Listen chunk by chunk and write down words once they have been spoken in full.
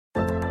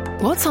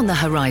What's on the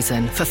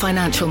horizon for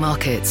financial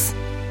markets?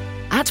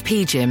 At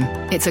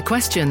PGIM, it's a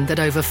question that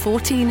over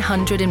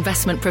 1,400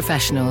 investment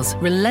professionals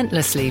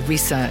relentlessly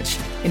research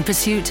in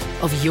pursuit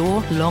of your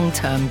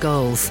long-term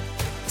goals.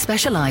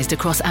 Specialized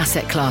across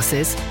asset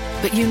classes,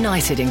 but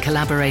united in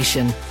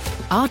collaboration,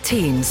 our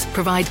teams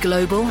provide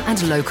global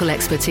and local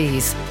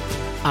expertise.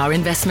 Our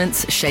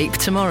investments shape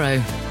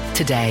tomorrow,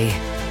 today.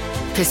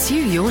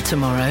 Pursue your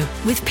tomorrow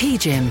with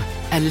PGIM,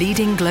 a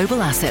leading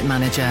global asset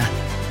manager.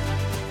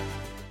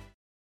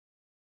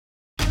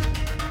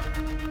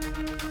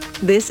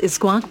 This is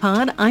Squawk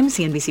Pod. I'm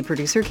CNBC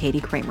producer Katie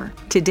Kramer.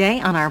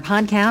 Today on our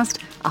podcast,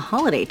 a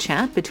holiday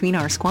chat between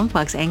our Squawk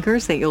Box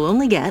anchors that you'll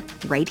only get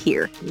right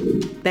here.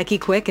 Becky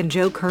Quick and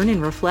Joe Kernan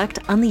reflect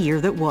on the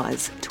year that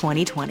was,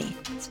 2020.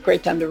 It's a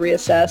great time to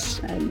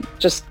reassess and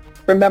just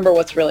remember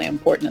what's really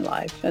important in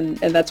life. And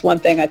that's one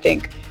thing I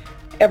think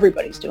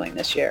everybody's doing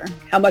this year.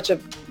 How much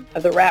of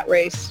the rat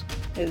race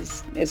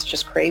is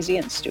just crazy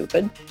and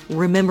stupid.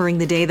 Remembering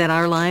the day that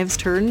our lives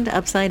turned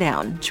upside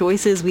down.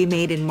 Choices we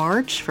made in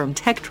March, from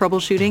tech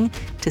troubleshooting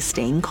to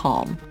staying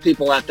calm.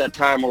 People at that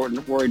time were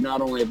worried not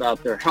only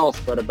about their health,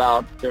 but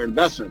about their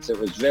investments. It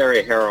was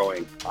very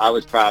harrowing. I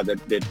was proud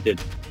that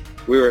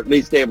we were at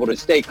least able to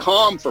stay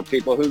calm for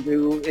people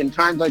who in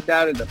times like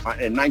that, in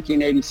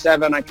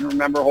 1987, I can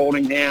remember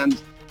holding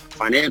hands.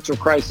 Financial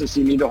crisis,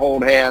 you need to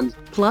hold hands.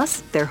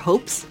 Plus, their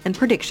hopes and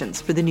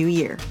predictions for the new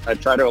year. I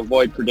try to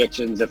avoid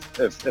predictions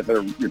if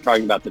you're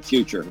talking about the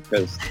future,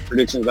 because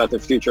predictions about the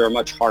future are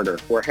much harder.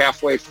 We're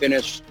halfway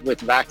finished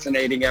with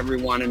vaccinating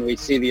everyone, and we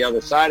see the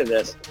other side of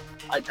this.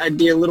 I'd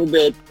be a little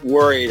bit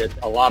worried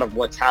that a lot of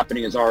what's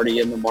happening is already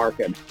in the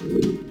market.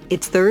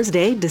 It's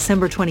Thursday,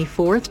 December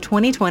 24th,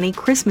 2020,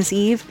 Christmas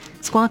Eve.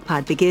 Squawk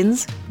Pod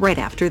begins right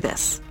after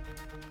this.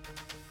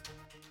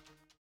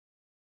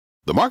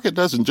 The market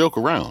doesn't joke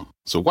around,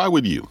 so why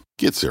would you?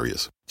 Get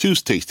serious.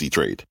 Choose Tasty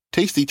Trade.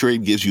 Tasty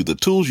Trade gives you the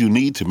tools you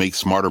need to make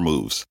smarter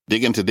moves.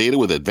 Dig into data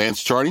with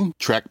advanced charting,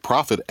 track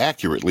profit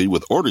accurately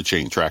with order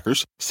chain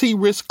trackers, see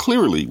risk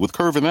clearly with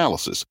curve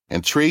analysis,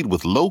 and trade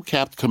with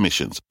low-capped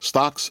commissions,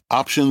 stocks,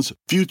 options,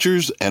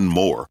 futures, and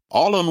more.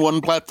 All on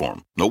one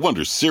platform. No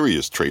wonder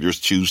serious traders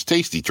choose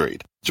Tasty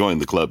Trade. Join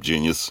the club,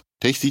 genius.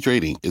 Tasty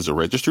Trading is a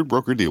registered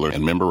broker-dealer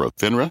and member of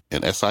FINRA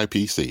and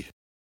SIPC.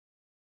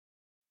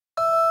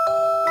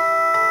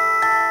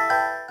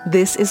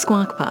 This is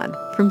Squawk Pod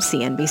from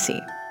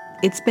CNBC.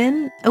 It's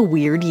been a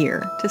weird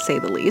year, to say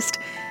the least.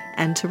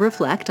 And to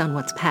reflect on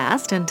what's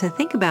past and to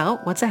think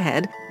about what's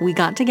ahead, we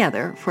got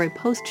together for a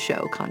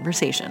post-show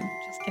conversation.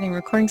 Just getting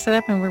recording set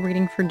up and we're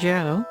waiting for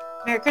Joe.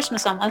 Merry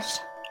Christmas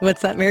almost.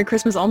 What's that? Merry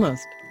Christmas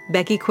almost.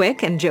 Becky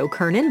Quick and Joe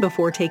Kernan,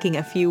 before taking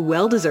a few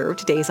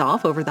well-deserved days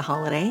off over the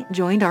holiday,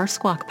 joined our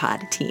Squawk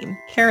Pod team.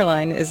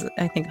 Caroline is,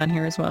 I think, on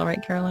here as well,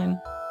 right, Caroline?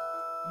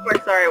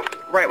 We're sorry,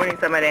 right when you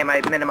said my name, I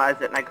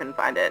minimized it and I couldn't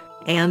find it.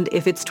 And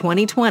if it's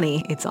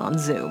 2020, it's on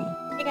Zoom.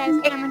 Hey guys,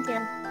 Cameron's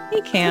here.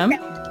 Hey, Cam.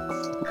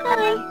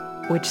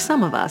 Hi. Which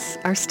some of us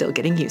are still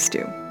getting used to.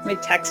 Let me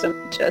text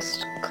them.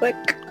 Just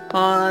click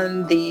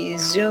on the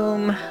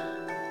Zoom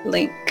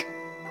link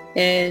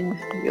in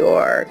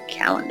your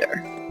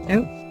calendar.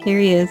 Oh, here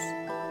he is.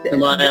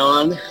 Am I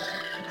on?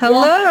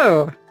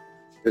 Hello.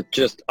 It's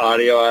just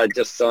audio. I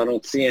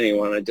don't see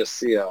anyone. I just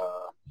see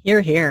You're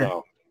here.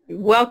 No.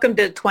 Welcome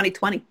to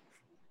 2020.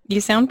 You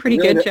sound pretty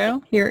good,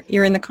 Joe.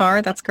 You're in the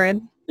car. That's good.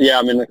 Yeah,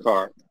 I'm in the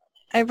car.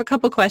 I have a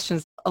couple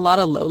questions. A lot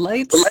of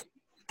lowlights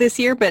this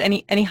year, but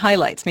any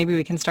highlights? Maybe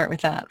we can start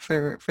with that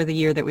for the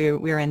year that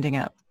we're ending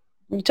up.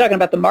 Are you talking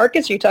about the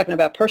markets or are you talking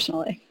about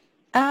personally?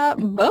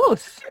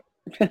 Both.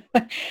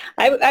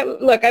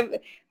 I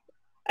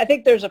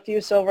think there's a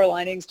few silver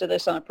linings to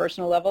this on a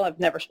personal level. I've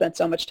never spent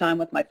so much time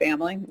with my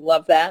family.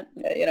 Love that.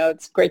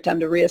 It's a great time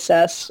to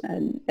reassess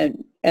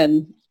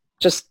and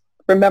just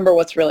remember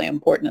what's really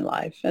important in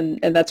life. And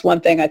that's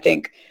one thing I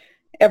think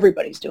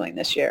everybody's doing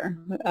this year.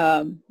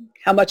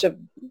 How much of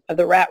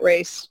the rat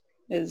race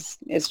is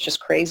just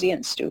crazy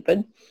and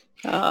stupid.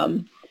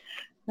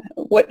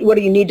 What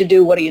do you need to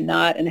do? What do you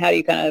not? And how do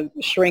you kind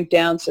of shrink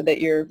down so that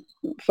you're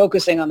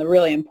focusing on the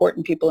really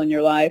important people in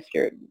your life,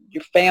 your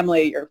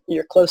family,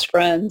 your close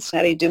friends?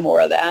 How do you do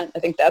more of that? I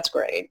think that's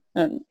great.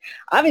 And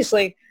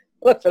obviously,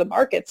 look, for the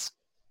markets,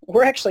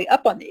 we're actually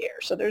up on the year.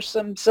 So there's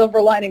some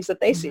silver linings that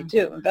they see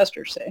too,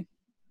 investors see.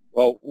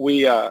 Well,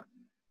 we're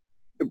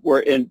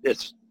in,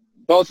 it's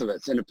both of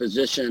us in a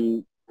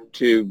position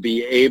to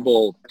be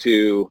able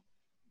to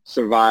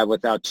survive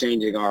without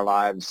changing our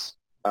lives,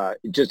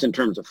 just in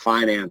terms of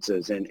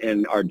finances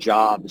and our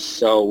jobs.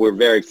 So we're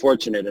very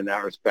fortunate in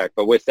that respect.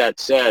 But with that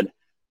said,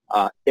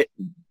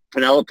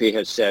 Penelope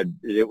has said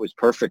it was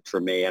perfect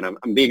for me. And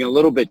I'm being a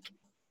little bit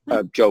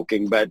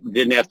joking, but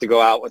didn't have to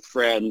go out with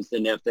friends,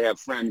 didn't have to have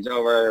friends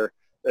over.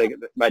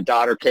 My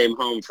daughter came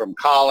home from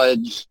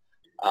college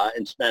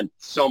and spent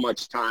so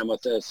much time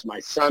with us. My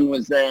son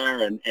was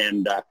there,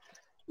 and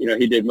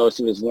he did most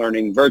of his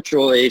learning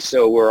virtually.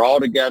 So we're all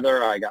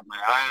together. I got my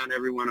eye on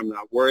everyone. I'm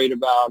not worried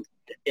about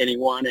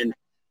anyone. And,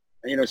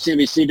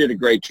 CNBC did a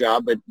great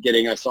job at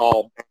getting us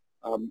all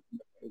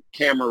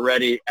camera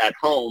ready at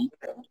home.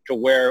 to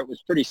where it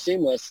was pretty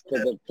seamless to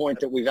the point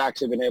that we've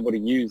actually been able to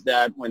use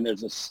that when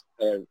there's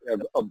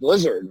a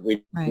blizzard.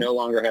 We no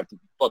longer have to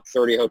book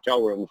 30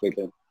 hotel rooms.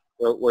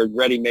 We're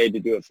ready made to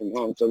do it from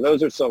home. So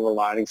those are silver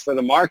linings. For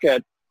the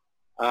market,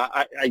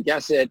 I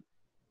guess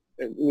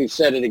we've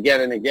said it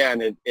again and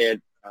again,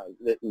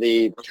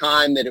 the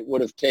time that it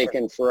would have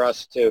taken for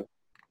us to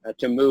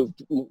move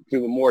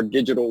to a more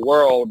digital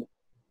world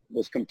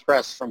was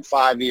compressed from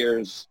 5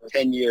 years,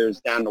 10 years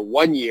down to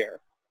 1 year.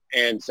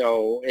 And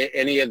so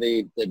any of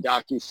the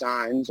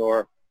DocuSigns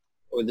or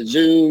the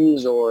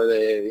Zooms or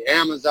the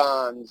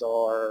Amazons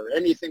or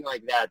anything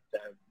like that,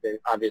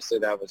 obviously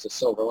that was a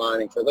silver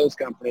lining for those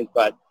companies.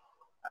 But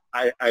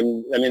I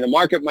mean, the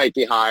market might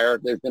be higher.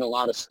 There's been a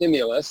lot of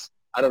stimulus.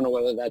 I don't know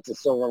whether that's a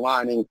silver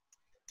lining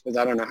because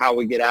I don't know how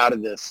we get out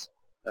of this,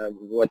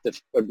 what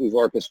we've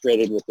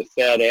orchestrated with the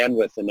Fed and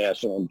with the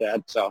national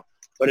debt. So,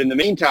 but in the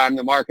meantime,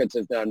 the markets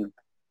have done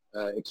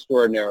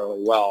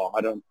extraordinarily well.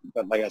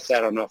 But like I said,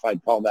 I don't know if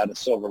I'd call that a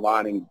silver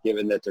lining,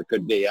 given that there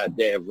could be a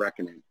day of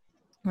reckoning.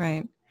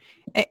 Right.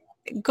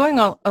 Going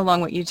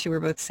along what you two were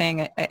both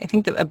saying, I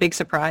think that a big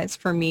surprise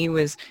for me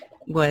was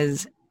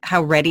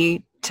how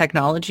ready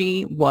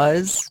technology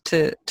was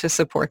to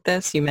support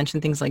this. You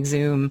mentioned things like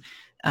Zoom,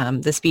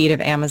 the speed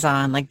of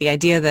Amazon, like the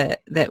idea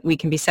that we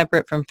can be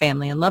separate from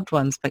family and loved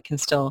ones, but can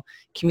still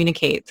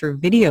communicate through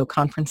video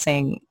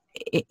conferencing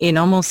in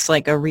almost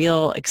like a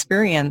real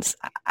experience.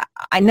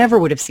 I never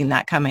would have seen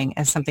that coming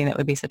as something that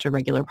would be such a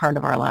regular part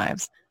of our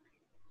lives.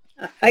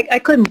 I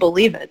couldn't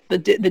believe it. The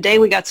day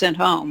we got sent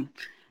home,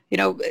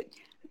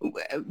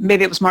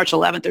 maybe it was March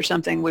 11th or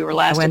something. We were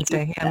last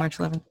Wednesday, March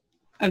 11th.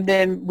 And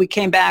then we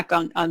came back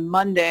on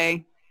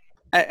Monday.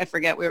 I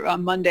forget.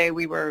 On Monday.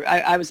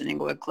 I was in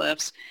Inglewood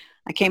Cliffs.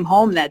 I came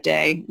home that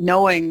day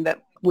knowing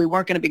that we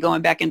weren't going to be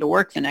going back into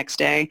work the next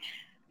day.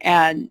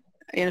 And,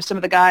 some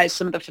of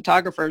the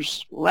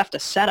photographers left a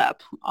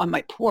setup on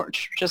my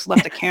porch, just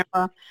left a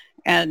camera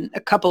and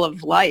a couple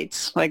of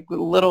lights, like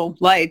little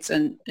lights.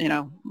 And,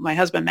 my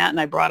husband, Matt,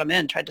 and I brought them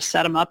in, tried to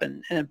set them up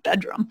in a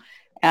bedroom.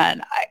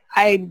 And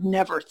I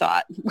never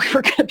thought we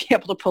were going to be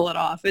able to pull it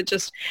off. It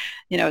just,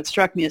 it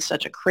struck me as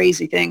such a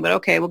crazy thing. But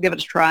okay, we'll give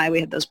it a try.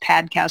 We had those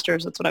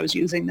Padcasters. That's what I was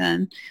using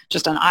then,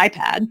 just an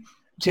iPad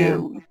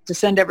to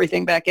send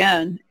everything back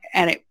in.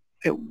 And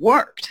it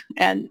worked.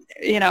 And,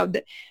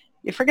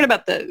 you forget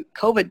about the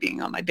COVID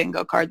being on my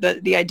bingo card,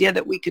 the idea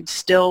that we could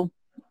still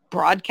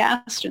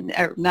broadcast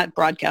or not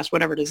broadcast,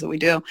 whatever it is that we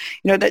do,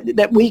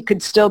 that we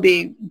could still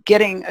be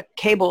getting a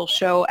cable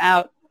show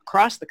out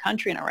across the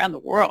country and around the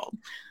world.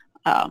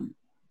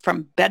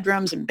 From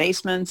bedrooms and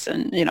basements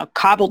and,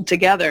 cobbled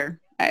together.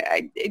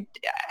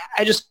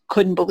 I just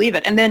couldn't believe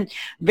it. And then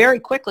very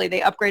quickly,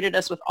 they upgraded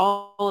us with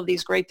all of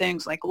these great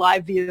things like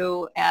live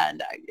view.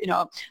 And,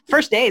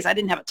 first days, I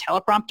didn't have a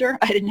teleprompter.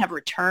 I didn't have a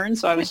return.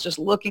 So I was just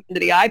looking into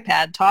the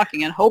iPad,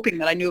 talking and hoping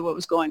that I knew what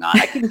was going on.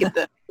 I couldn't get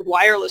the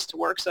wireless to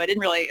work. So I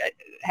didn't really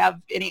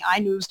have any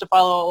iNews to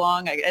follow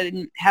along. I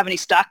didn't have any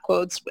stock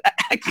quotes.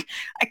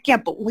 I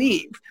can't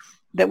believe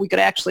that we could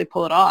actually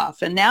pull it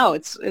off. And now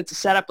it's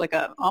set up like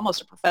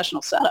almost a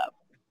professional setup.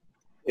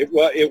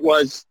 It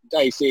was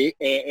dicey.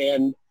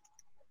 And,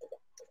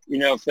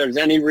 if there's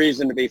any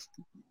reason to be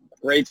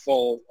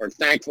grateful or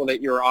thankful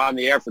that you were on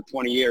the air for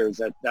 20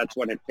 years, that's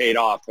when it paid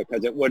off,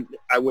 because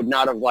I would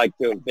not have liked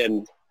to have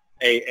been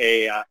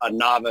a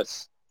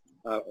novice.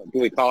 Do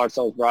we call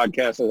ourselves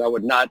broadcasters? I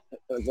would not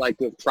have liked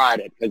to have tried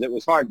it because it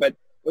was hard, but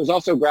it was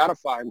also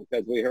gratifying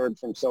because we heard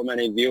from so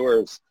many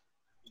viewers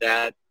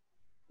that,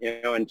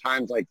 in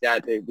times like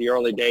that, the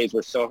early days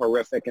were so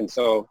horrific and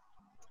so,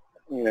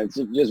 it's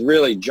just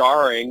really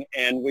jarring.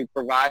 And we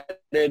provided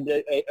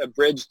a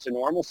bridge to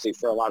normalcy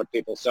for a lot of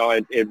people. So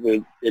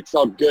it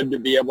felt good to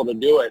be able to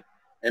do it.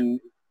 And,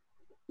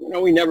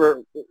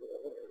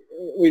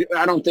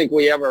 I don't think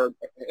we ever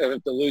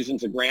have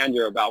delusions of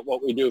grandeur about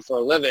what we do for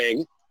a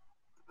living.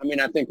 I mean,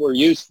 I think we're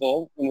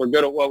useful and we're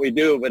good at what we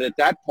do. But at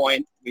that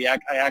point, I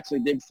actually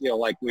did feel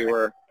like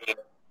we're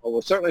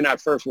certainly not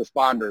first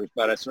responders,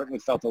 but I certainly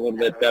felt a little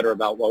bit better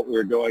about what we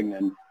were doing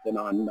than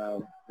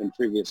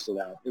previous to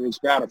that. It was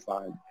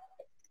gratifying.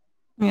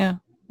 Yeah.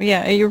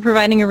 You're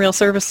providing a real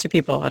service to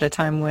people at a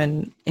time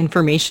when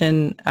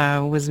information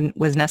was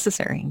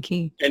necessary and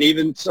key. And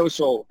even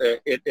social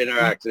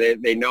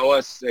interaction. They know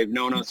us. They've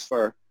known us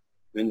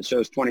the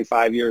show's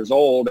 25 years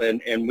old,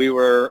 and we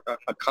were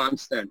a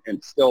constant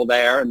and still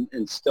there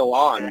and still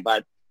on.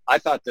 But I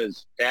thought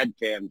those dad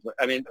cams,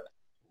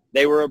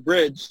 they were a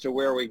bridge to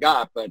where we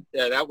got, but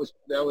that was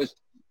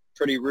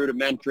pretty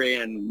rudimentary,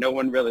 and no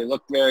one really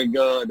looked very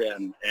good,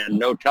 and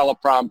no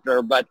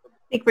teleprompter. But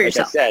speak for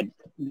yourself. I said,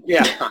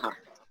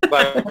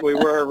 but we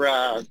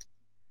were,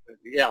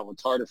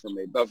 it's harder for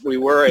me, but we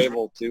were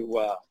able to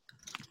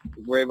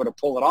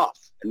pull it off,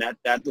 and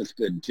that was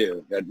good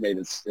too. That made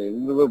us a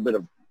little bit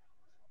of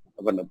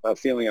a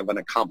feeling of an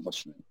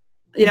accomplishment.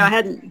 I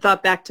hadn't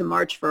thought back to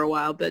March for a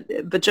while,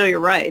 but Joe, you're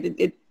right.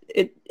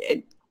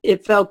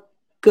 It felt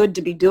good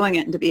to be doing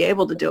it and to be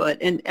able to do it.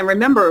 And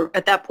remember,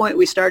 at that point,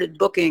 we started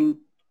booking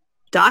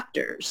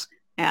doctors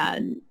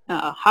and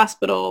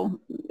hospital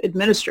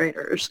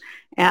administrators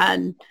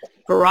and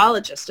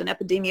virologists and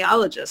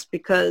epidemiologists,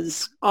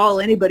 because all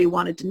anybody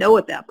wanted to know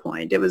at that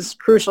point. It was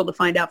crucial to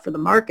find out for the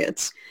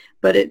markets,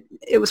 but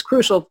it was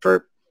crucial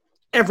for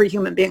every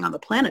human being on the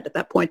planet at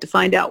that point to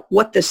find out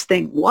what this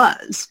thing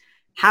was,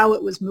 how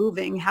it was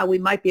moving, how we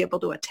might be able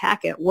to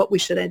attack it, what we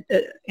should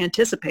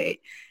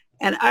anticipate.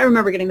 And I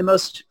remember getting the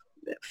most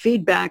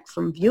feedback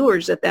from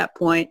viewers at that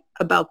point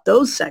about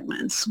those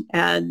segments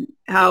and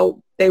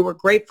how they were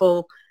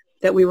grateful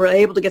that we were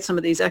able to get some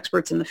of these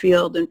experts in the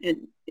field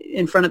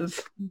in front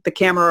of the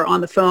camera or on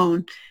the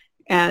phone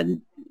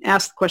and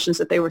ask the questions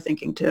that they were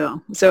thinking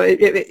too. So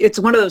it's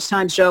one of those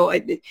times, Joe,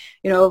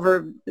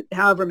 over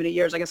however many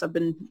years, I guess I've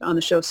been on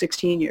the show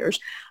 16 years,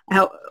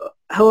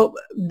 how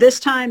this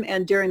time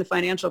and during the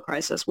financial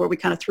crisis where we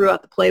kind of threw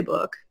out the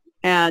playbook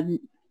and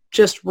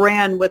just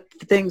ran with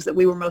the things that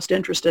we were most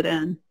interested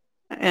in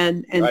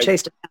and right.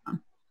 Chased it down.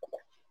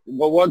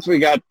 Well, once we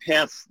got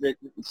past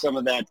some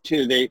of that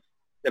too, the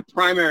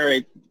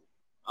primary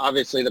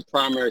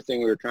thing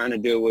we were trying to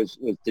do was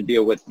to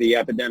deal with the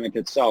epidemic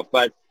itself.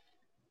 But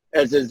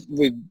as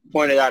we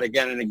pointed out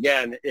again and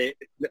again,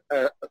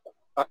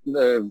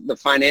 the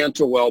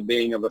financial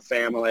well-being of a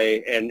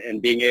family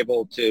and being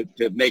able to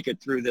make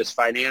it through this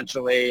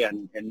financially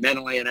and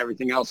mentally and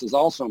everything else is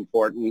also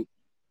important.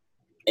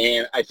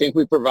 And I think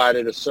we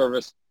provided a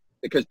service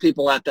because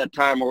people at that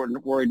time were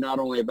worried not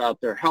only about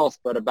their health,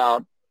 but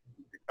about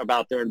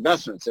their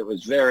investments. It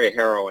was very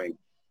harrowing.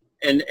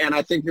 And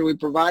I think that we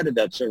provided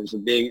that service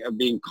of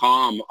being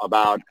calm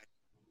about,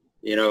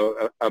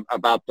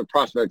 about the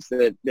prospects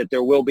that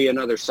there will be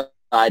another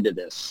side to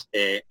this,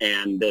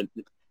 and that,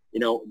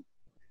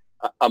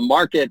 a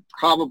market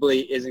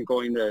probably isn't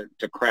going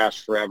to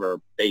crash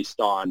forever based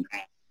on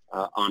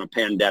a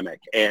pandemic.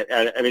 And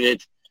I mean,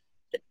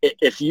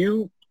 if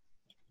you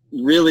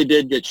really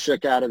did get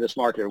shook out of this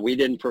market, we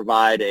didn't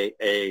provide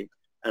a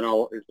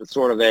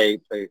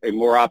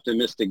more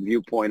optimistic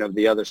viewpoint of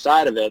the other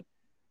side of it,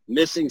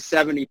 missing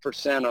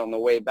 70% on the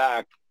way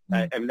back,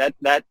 and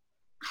that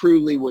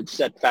truly would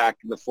set back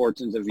the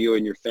fortunes of you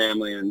and your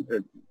family and,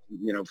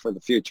 for the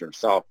future.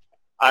 So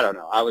I don't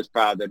know. I was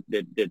proud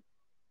that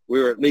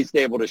we were at least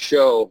able to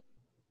show,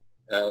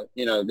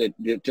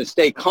 to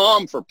stay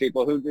calm for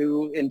people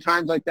who in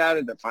times like that,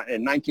 in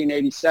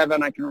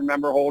 1987, I can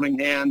remember holding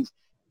hands,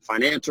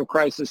 financial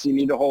crisis, you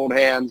need to hold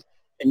hands,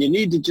 and you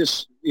need to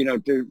just,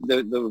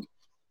 the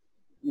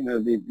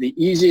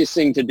easiest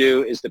thing to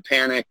do is to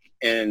panic,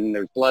 and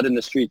there's blood in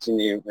the streets,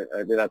 and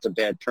that's a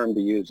bad term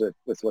to use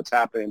with what's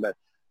happening, but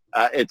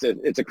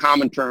it's a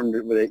common term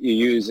that you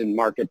use in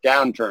market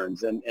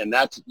downturns, and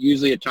that's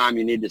usually a time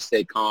you need to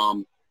stay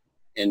calm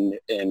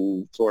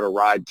and sort of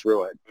ride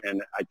through it.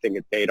 And I think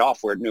it paid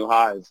off. We're at new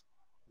highs.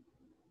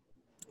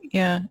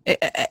 Yeah,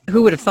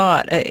 who would have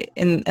thought?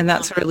 And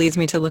that sort of leads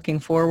me to looking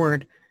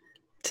forward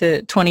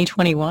to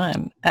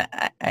 2021.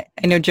 I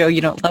know, Joe,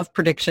 you don't love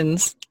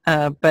predictions,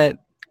 but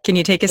can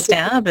you take a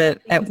stab at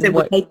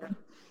what,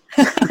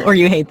 or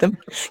you hate them?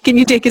 Can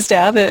you take a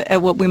stab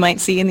at what we might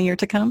see in the year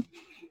to come?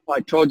 Well,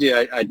 I told you,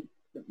 I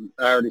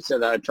already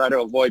said that I try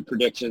to avoid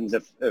predictions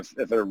if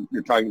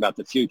you're talking about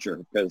the future,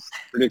 because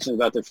predictions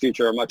about the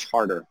future are much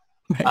harder.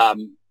 Right.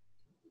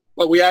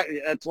 But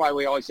that's why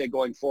we always say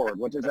going forward.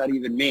 What does that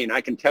even mean?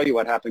 I can tell you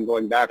what happened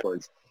going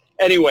backwards.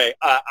 Anyway,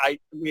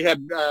 we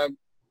had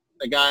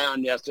a guy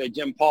on yesterday,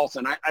 Jim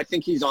Paulson. I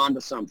think he's on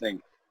to something.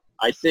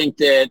 I think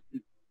that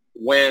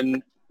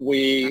when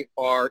we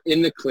are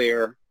in the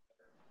clear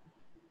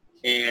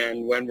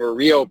and when we're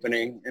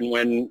reopening and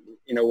when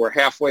we're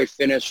halfway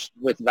finished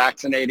with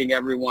vaccinating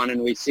everyone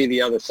and we see the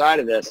other side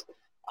of this,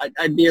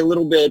 I'd be a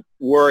little bit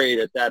worried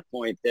at that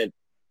point that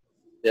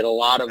a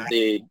lot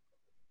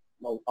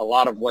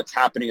of what's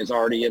happening is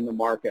already in the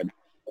market.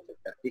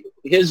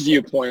 His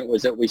viewpoint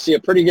was that we see a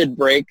pretty good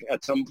break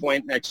at some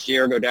point next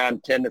year, go down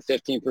 10 to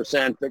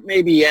 15%, but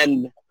maybe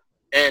end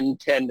 10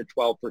 to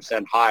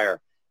 12% higher.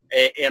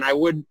 And I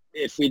would,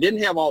 if we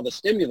didn't have all the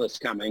stimulus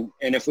coming,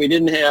 and if we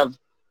didn't have,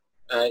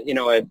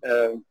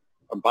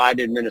 a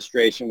Biden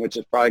administration, which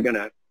is probably going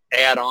to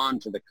add on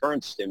to the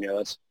current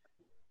stimulus,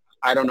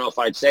 I don't know if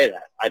I'd say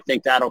that. I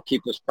think that'll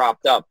keep us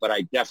propped up, but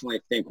I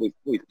definitely think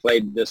we've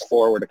played this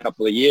forward a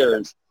couple of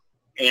years.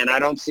 And I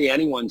don't see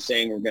anyone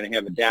saying we're going to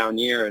have a down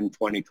year in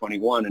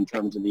 2021 in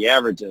terms of the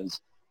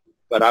averages,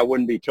 but I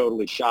wouldn't be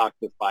totally shocked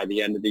if by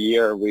the end of the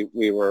year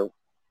we were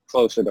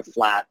closer to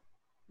flat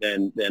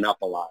than up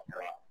a lot.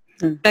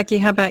 Becky,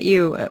 how about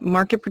you?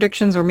 Market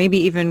predictions, or maybe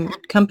even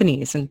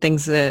companies and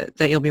things that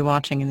you'll be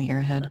watching in the year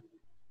ahead?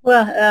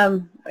 Well,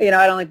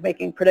 I don't like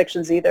making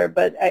predictions either,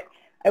 but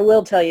I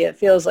will tell you, it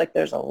feels like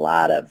there's a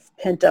lot of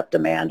pent-up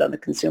demand on the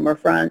consumer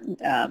front.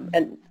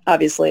 And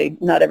obviously,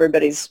 not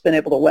everybody's been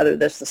able to weather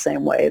this the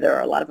same way. There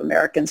are a lot of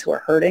Americans who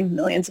are hurting,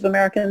 millions of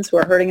Americans who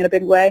are hurting in a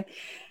big way.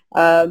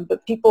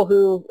 But people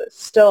who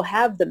still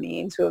have the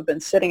means, who have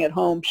been sitting at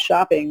home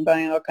shopping,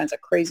 buying all kinds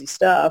of crazy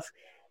stuff,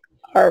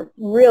 are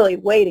really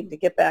waiting to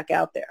get back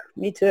out there.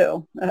 Me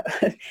too.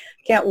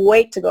 Can't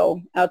wait to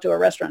go out to a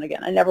restaurant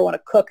again. I never want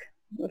to cook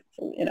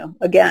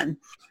again.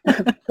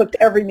 I've cooked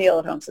every meal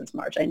at home since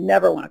March. I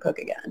never want to cook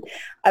again.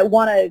 I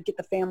want to get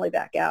the family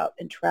back out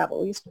and travel.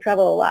 We used to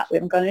travel a lot. We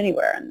haven't gone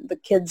anywhere, and the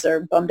kids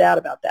are bummed out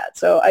about that.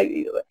 So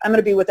I'm going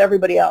to be with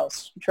everybody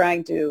else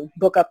trying to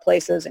book up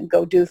places and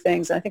go do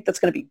things. And I think that's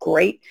going to be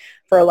great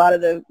for a lot of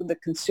the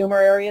consumer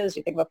areas.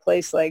 You think of a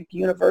place like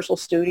Universal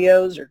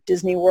Studios or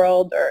Disney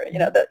World, or,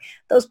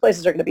 those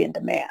places are going to be in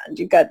demand.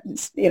 You've got,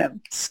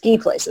 ski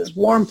places,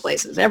 warm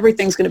places.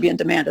 Everything's going to be in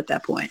demand at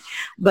that point.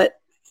 But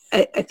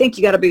I think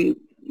you got to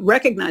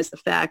recognize the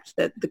fact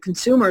that the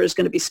consumer is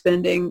going to be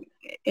spending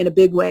in a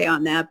big way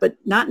on that, but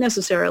not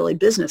necessarily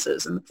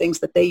businesses and the things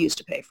that they used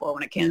to pay for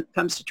when it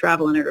comes to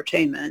travel and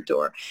entertainment,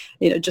 or,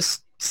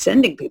 just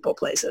sending people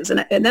places. And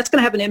that's going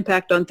to have an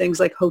impact on things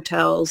like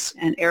hotels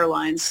and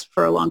airlines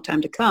for a long time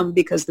to come,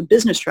 because the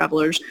business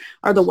travelers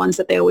are the ones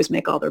that they always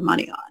make all their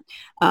money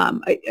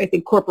on. I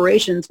think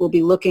corporations will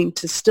be looking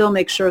to still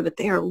make sure that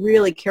they are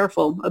really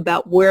careful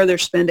about where they're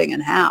spending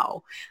and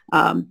how,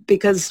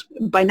 because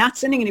by not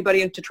sending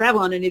anybody to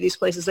travel on any of these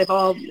places, they've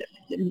all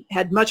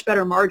had much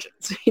better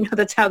margins.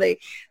 That's how they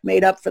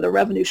made up for the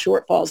revenue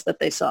shortfalls that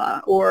they saw,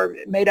 or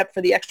made up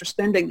for the extra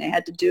spending they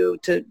had to do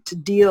to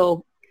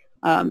deal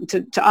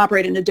to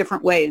operate in a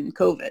different way in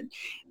COVID.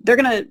 They're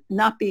going to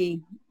not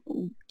be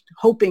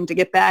hoping to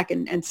get back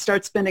and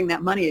start spending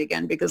that money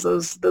again, because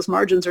those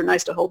margins are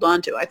nice to hold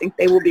on to. I think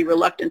they will be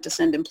reluctant to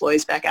send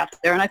employees back out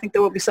there. And I think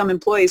there will be some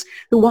employees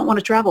who won't want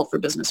to travel for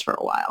business for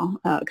a while,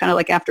 kind of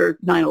like after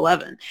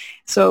 9/11.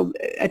 So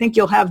I think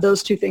you'll have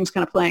those two things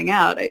kind of playing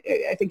out.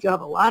 I think you'll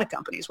have a lot of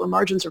companies where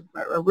margins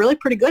are really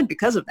pretty good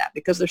because of that,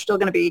 because they're still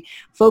going to be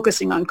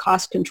focusing on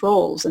cost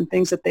controls and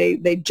things that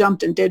they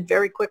jumped and did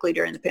very quickly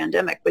during the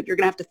pandemic. But you're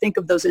going to have to think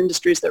of those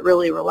industries that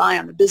really rely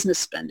on the business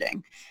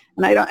spending.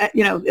 And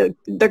they're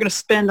going to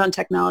spend on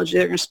technology.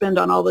 They're going to spend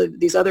on all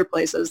these other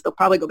places. They'll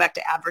probably go back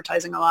to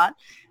advertising a lot.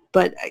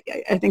 But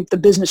I think the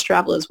business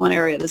travel is one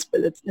area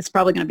it's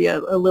probably going to be a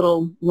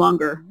little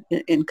longer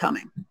in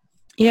coming.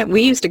 Yeah,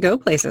 we used to go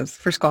places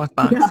for Squawk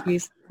Box. Yeah.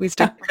 We used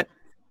to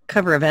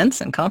cover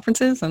events and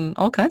conferences and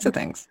all kinds of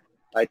things.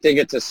 I think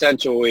it's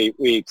essential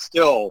we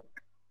still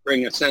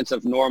bring a sense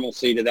of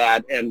normalcy to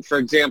that. And for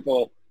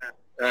example,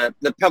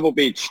 the Pebble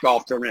Beach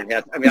golf tournament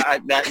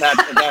that's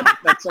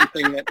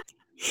something that.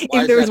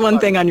 If there was one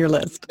thing on your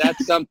list.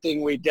 That's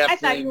something we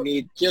definitely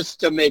need, just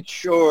to make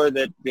sure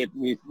that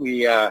we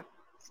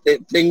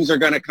things are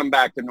going to come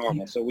back to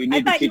normal. So we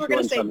need to keep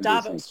doing some of these things.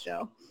 I thought you were going to say Davos,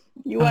 Joe.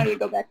 You wanted to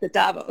go back to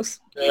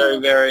Davos. Very,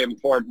 very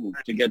important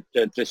to get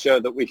to show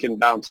that we can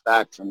bounce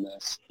back from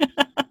this.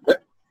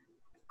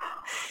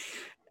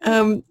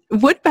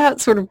 What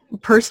about sort of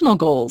personal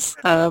goals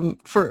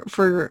for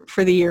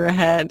the year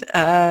ahead?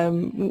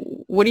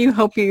 What do you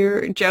hope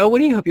you're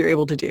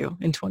able to do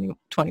in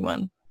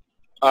 2021?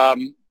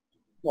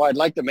 Well, I'd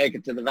like to make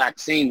it to the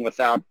vaccine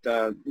without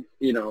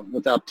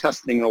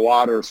testing the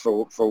waters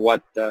for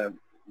what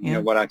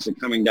what actually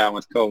coming down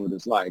with COVID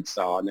is like.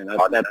 So I mean,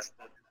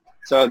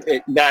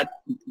 that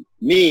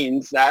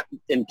means that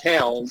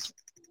entails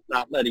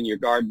not letting your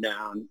guard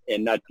down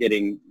and not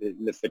getting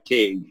the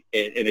fatigue.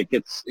 And it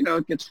gets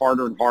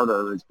harder and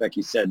harder, as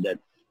Becky said. That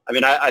I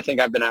mean, I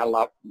think I've been out a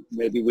lot.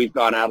 Maybe we've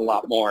gone out a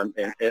lot more,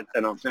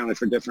 and our family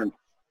for different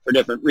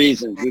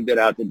reasons. We've been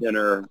out to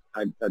dinner,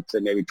 I'd say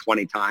maybe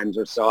 20 times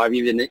or so. I've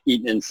even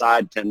eaten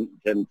inside 10,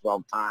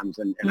 12 times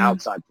and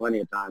outside plenty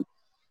of times.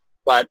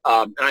 But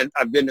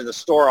I've been to the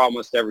store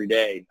almost every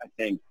day, I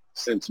think,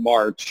 since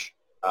March,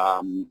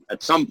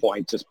 at some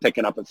point, just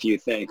picking up a few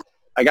things.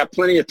 I got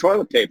plenty of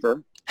toilet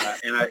paper,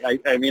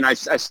 and I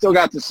still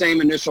got the same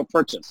initial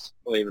purchase,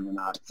 believe it or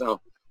not. So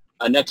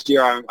next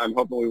year, I'm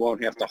hoping we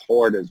won't have to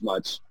hoard as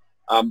much.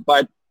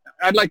 But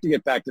I'd like to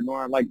get back to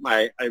normal. Like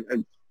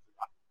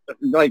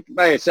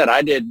I said,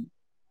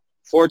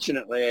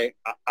 fortunately,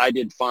 I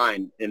did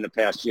fine in the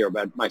past year,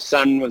 but my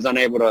son was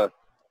unable to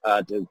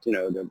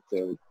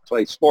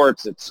play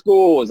sports at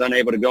school, was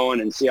unable to go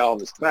in and see all of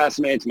his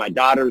classmates. My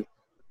daughter,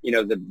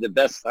 the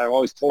best, I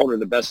always told her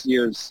the best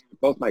years,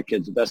 both my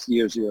kids, the best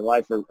years of your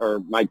life are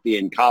might be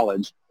in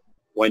college,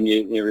 when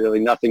you really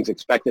nothing's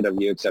expected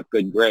of you except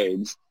good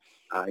grades.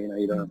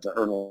 You don't have to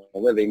earn a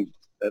living.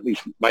 At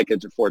least my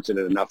kids are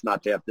fortunate enough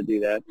not to have to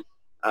do that.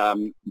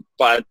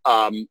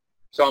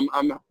 So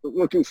I'm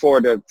looking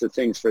forward to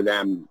things for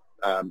them,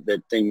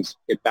 that things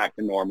get back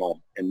to normal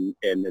and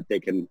that they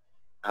can,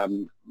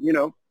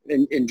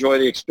 enjoy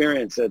the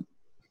experience at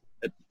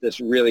this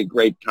really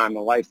great time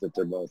of life that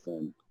they're both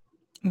in.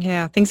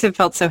 Yeah, things have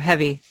felt so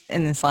heavy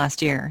in this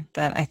last year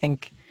that I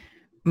think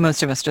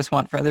most of us just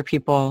want for other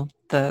people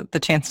the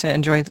chance to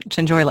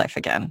enjoy life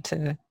again,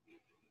 to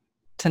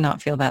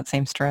not feel that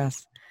same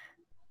stress.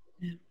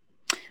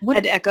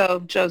 I'd echo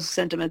Joe's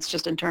sentiments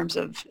just in terms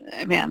of,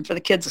 man, for the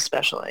kids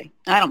especially.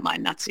 I don't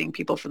mind not seeing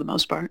people for the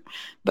most part,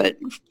 but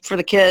for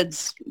the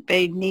kids,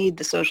 they need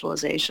the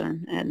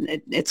socialization,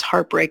 and it's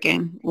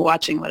heartbreaking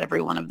watching what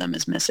every one of them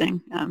is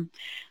missing. I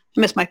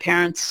miss my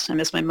parents. I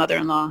miss my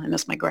mother-in-law. I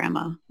miss my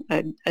grandma.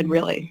 I'd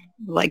really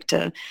like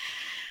to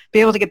be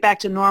able to get back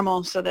to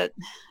normal so that,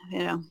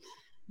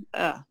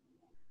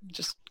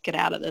 just get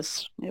out of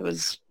this. It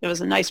was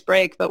a nice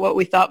break, but what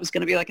we thought was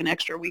going to be like an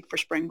extra week for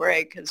spring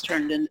break has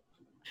turned into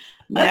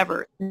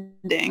never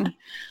ending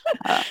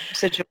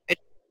situation.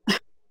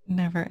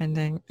 Never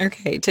ending.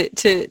 Okay,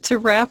 to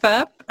wrap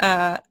up,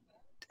 I'm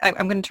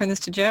going to turn this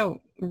to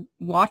Joe.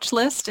 Watch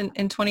list in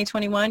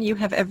 2021. You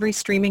have every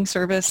streaming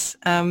service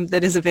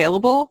that is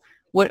available.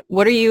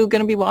 What are you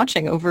going to be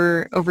watching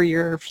over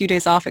your few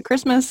days off at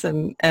Christmas,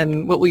 and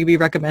what will you be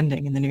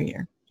recommending in the new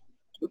year?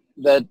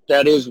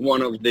 That is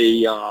one of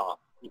the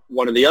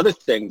other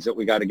things that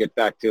we got to get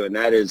back to, and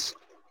that is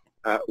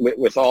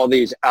with all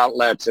these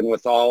outlets and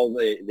with all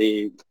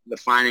the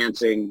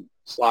financing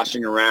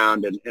sloshing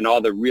around and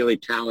all the really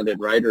talented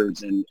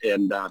writers and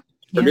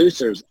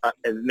producers,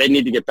 they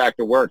need to get back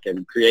to work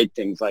and create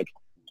things like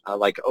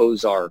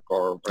Ozark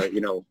or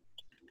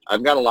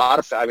I've got a lot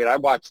of, I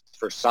watched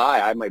Versailles.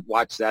 I might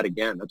watch that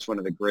again. That's one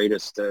of the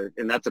greatest,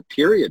 and that's a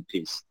period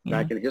piece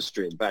back in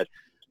history. But,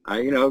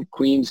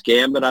 Queen's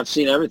Gambit, I've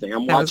seen everything.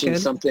 I'm watching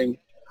something,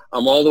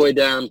 I'm all the way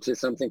down to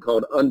something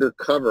called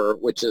Undercover,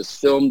 which is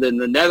filmed in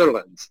the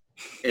Netherlands.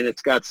 And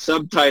it's got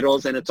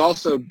subtitles, and it's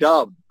also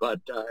dubbed, but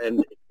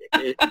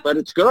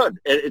it's good.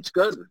 It's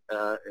good.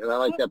 And I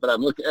like that. But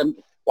I'm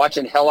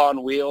watching Hell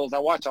on Wheels. I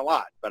watch a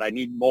lot, but I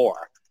need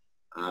more.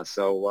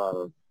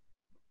 So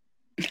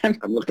I'm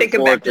looking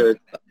forward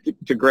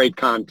to great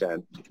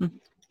content.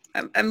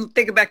 I'm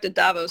thinking back to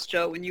Davos,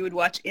 Joe, when you would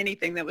watch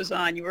anything that was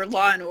on. You were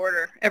Law and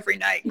Order every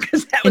night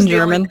because that was in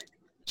German.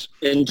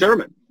 In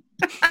German.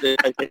 I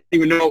didn't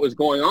even know what was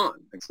going on.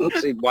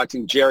 Especially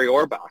watching Jerry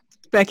Orbach.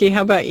 Becky,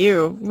 how about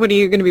you? What are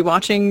you going to be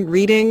watching,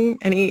 reading?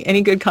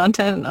 Any good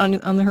content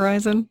on the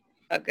horizon?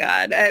 Oh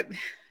God,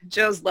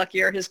 Joe's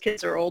luckier. His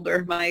kids are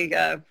older.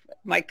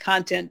 My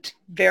content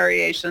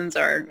variations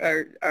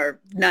are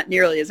not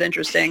nearly as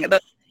interesting.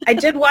 But I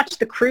did watch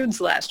The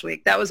Croods last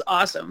week. That was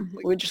awesome.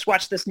 We just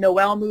watched this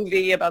Noel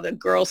movie about the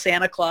girl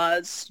Santa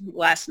Claus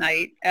last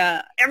night.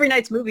 Every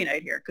night's movie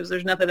night here because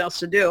there's nothing else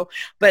to do.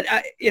 But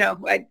I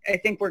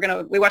think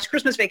we watched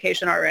Christmas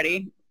Vacation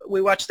already. We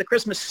watched The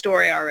Christmas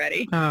Story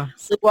already. Oh.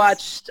 We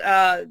watched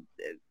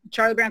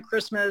Charlie Brown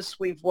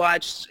Christmas. We've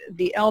watched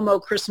the Elmo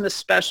Christmas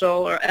special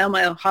or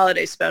Elmo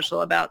Holiday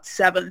special about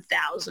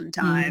 7,000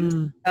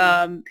 times.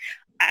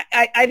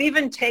 I've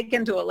even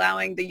taken to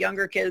allowing the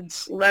younger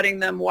kids, letting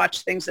them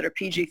watch things that are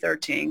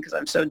PG-13 because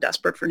I'm so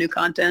desperate for new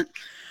content,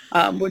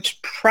 which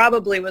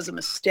probably was a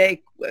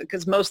mistake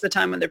because most of the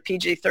time when they're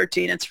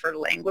PG-13, it's for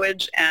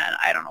language. And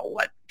I don't know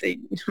what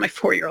my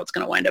 4-year-old's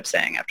going to wind up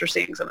saying after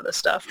seeing some of this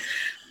stuff.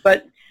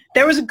 But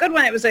there was a good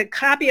one. It was a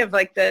copy of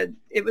what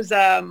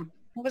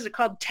was it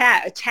called?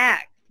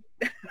 Tag.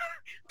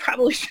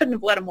 Probably shouldn't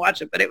have let him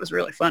watch it, but it was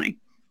really funny.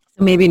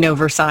 Maybe no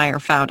Versailles or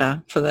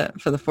Fauda for the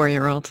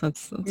 4-year-olds.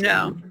 That's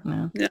no.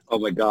 Oh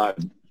my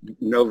God,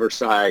 no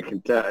Versailles. I can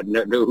tell.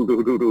 No.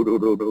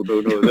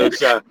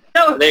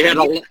 They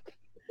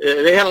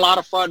had a lot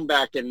of fun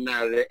back in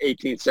the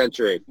 18th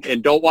century.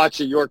 And don't watch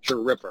the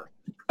Yorkshire Ripper.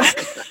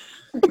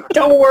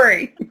 Don't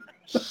worry.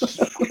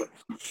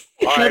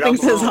 Right, nothing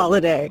says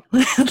holiday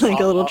like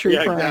a little true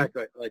crime.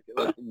 Exactly, like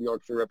the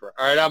Yorkshire Ripper.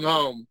 All right, I'm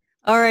home.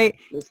 All right,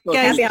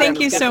 guys, thank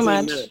you so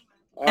much.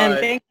 And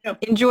thank you.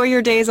 Enjoy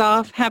your days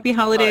off. Happy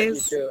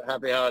holidays. All right, you too.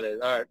 Happy holidays.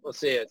 All right, we'll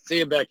see you. See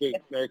you, Becky.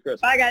 Merry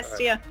Christmas. Bye, guys. Right.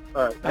 See ya.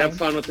 All right, have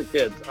fun with the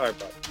kids. All right,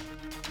 bye.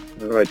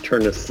 How do I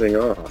turn this thing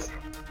off?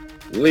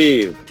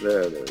 Leave.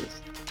 There it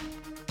is.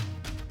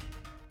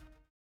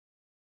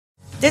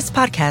 This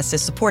podcast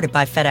is supported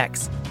by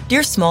FedEx.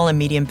 Dear small and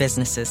medium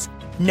businesses,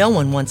 no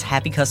one wants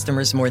happy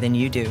customers more than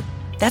you do.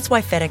 That's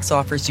why FedEx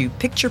offers you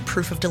picture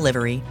proof of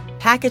delivery,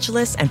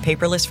 packageless and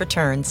paperless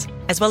returns,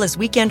 as well as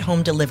weekend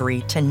home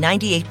delivery to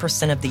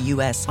 98% of the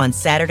U.S. on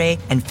Saturday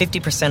and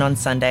 50% on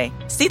Sunday.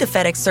 See the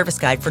FedEx service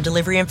guide for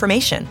delivery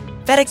information.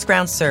 FedEx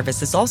Ground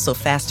service is also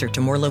faster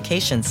to more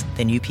locations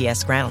than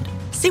UPS Ground.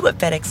 See what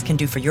FedEx can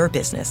do for your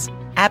business.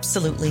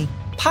 Absolutely,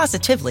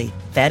 positively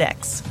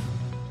FedEx.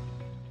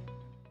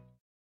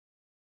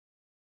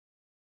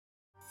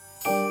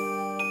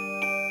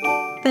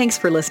 Thanks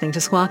for listening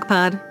to Squawk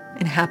Pod,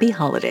 and happy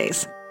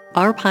holidays.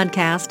 Our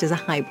podcast is a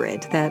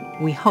hybrid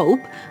that, we hope,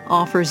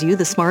 offers you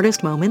the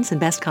smartest moments and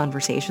best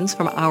conversations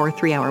from our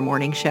 3-hour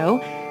morning show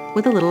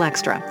with a little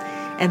extra.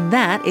 And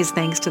that is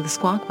thanks to the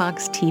Squawk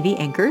Box TV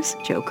anchors,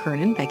 Joe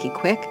Kernan, Becky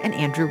Quick, and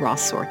Andrew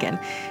Ross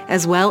Sorkin,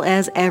 as well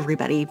as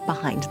everybody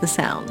behind the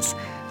sounds.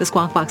 The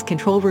Squawk Box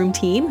control room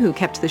team who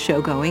kept the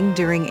show going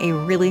during a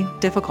really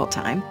difficult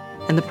time,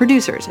 and the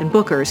producers and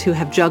bookers who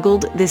have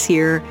juggled this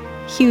year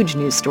huge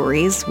news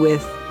stories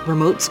with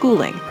remote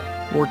schooling,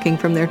 working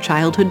from their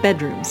childhood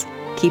bedrooms,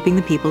 keeping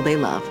the people they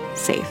love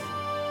safe.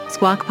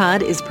 Squawk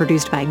Pod is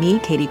produced by me,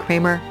 Katie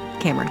Kramer,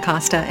 Cameron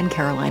Costa, and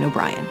Caroline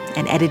O'Brien,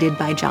 and edited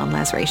by John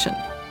Lazaration.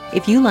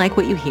 If you like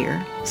what you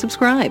hear,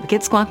 subscribe.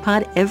 Get Squawk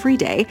Pod every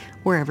day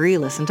wherever you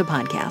listen to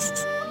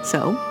podcasts.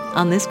 So,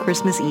 on this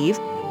Christmas Eve,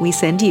 we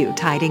send you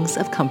tidings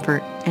of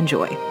comfort and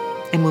joy.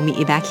 And we'll meet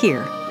you back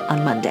here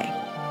on Monday.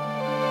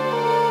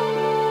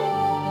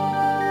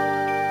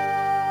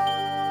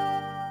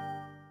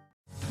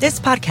 This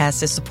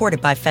podcast is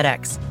supported by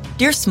FedEx.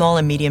 Dear small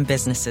and medium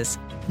businesses,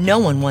 no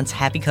one wants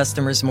happy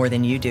customers more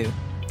than you do.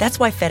 That's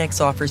why FedEx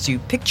offers you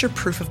picture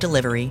proof of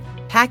delivery,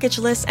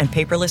 packageless and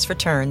paperless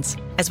returns,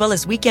 as well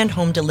as weekend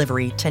home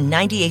delivery to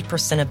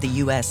 98% of the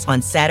U.S.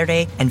 on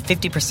Saturday and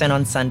 50%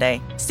 on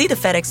Sunday. See the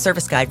FedEx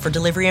service guide for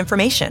delivery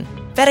information.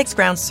 FedEx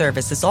Ground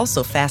service is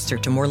also faster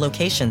to more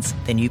locations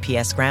than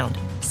UPS Ground.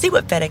 See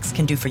what FedEx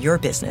can do for your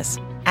business.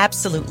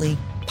 Absolutely,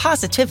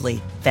 positively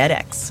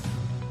FedEx.